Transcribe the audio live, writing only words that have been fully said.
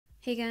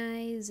Hey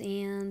guys,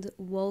 and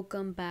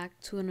welcome back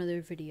to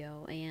another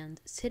video.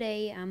 And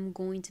today I'm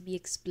going to be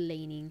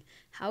explaining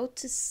how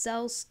to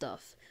sell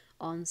stuff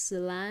on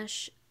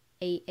 /AH,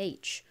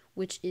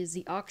 which is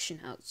the auction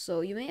house. So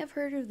you may have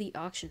heard of the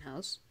auction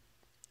house.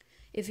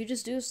 If you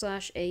just do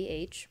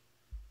 /AH,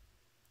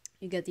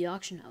 you get the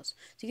auction house.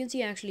 So you can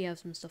see I actually have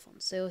some stuff on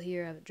sale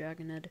here. I have a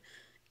dragon head,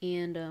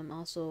 and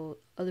also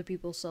other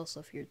people sell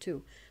stuff here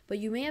too. But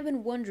you may have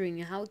been wondering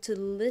how to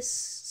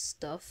list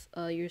stuff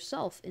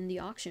yourself in the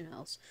auction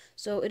house.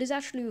 So it is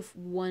actually with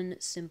one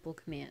simple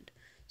command.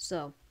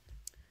 So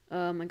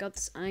I got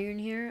this iron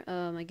here.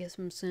 I guess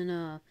I'm just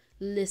gonna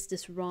list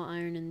this raw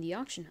iron in the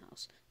auction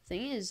house.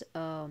 Thing is,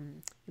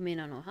 you may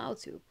not know how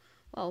to.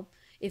 Well,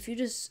 if you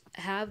just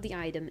have the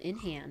item in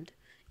hand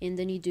and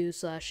then you do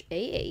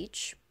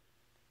 /AH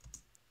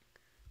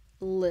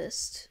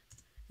list,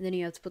 and then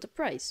you have to put the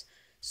price.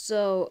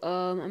 So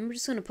I'm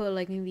just gonna put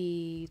like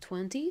maybe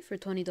 20 for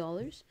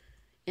 $20,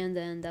 and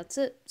then that's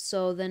it.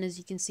 So then, as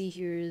you can see,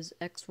 here is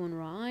X1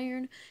 raw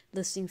iron.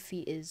 Listing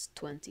fee is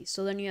 20.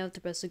 So then you have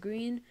to press the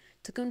green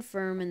to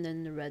confirm and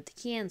then the red to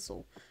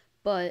cancel.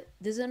 But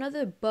there's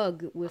another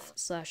bug with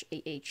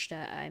 /AH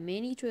that I may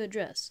need to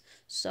address.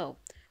 So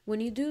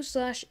when you do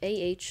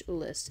 /AH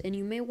list, and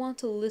you may want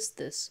to list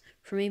this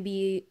for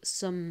maybe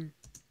some,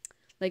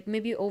 like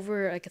maybe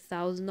over like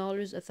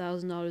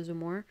 $1,000 or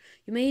more,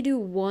 you may do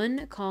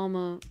 1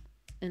 comma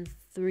and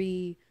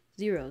 3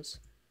 zeros,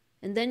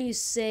 and then you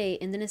say,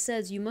 and then it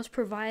says you must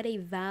provide a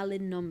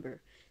valid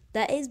number.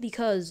 That is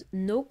because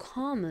no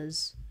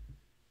commas,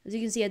 as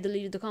you can see I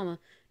deleted the comma,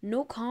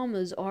 no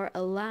commas are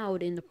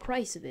allowed in the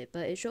price of it,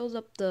 but it shows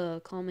up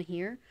the comma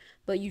here,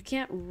 but you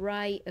can't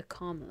write a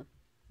comma.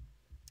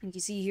 You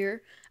can see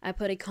here I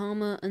put a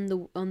comma on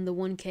the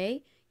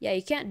 1K. Yeah,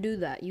 you can't do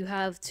that. You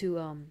have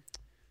to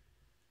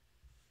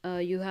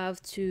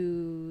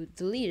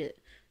delete it.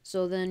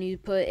 So then you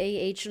put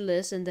AH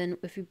list, and then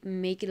if you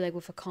make it like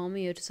with a comma,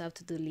 you just have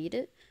to delete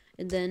it.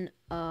 And then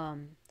there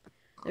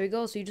we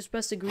go. So you just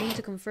press the green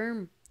to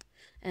confirm,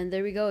 and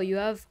there we go. You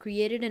have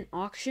created an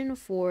auction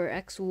for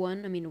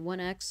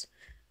 1X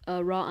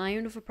raw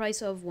iron with a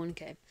price of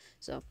 1K.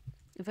 So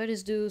if I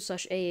just do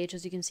 /AH,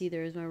 as you can see,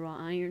 there is my raw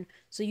iron.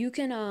 So you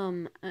can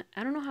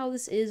I don't know how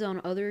this is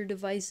on other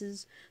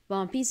devices, but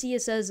on PC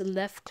it says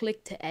left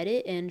click to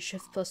edit and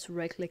shift plus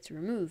right click to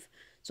remove.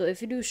 So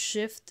if you do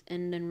shift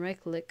and then right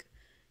click,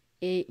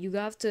 you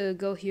have to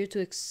go here to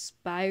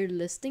expired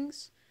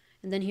listings,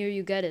 and then here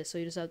you get it. So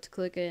you just have to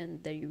click it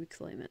and then you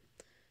reclaim it.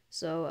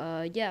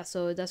 So yeah,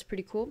 so that's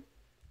pretty cool.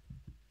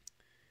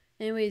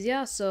 Anyways,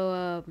 yeah,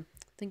 so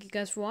thank you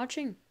guys for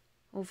watching.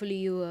 Hopefully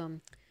you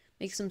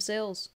make some sales.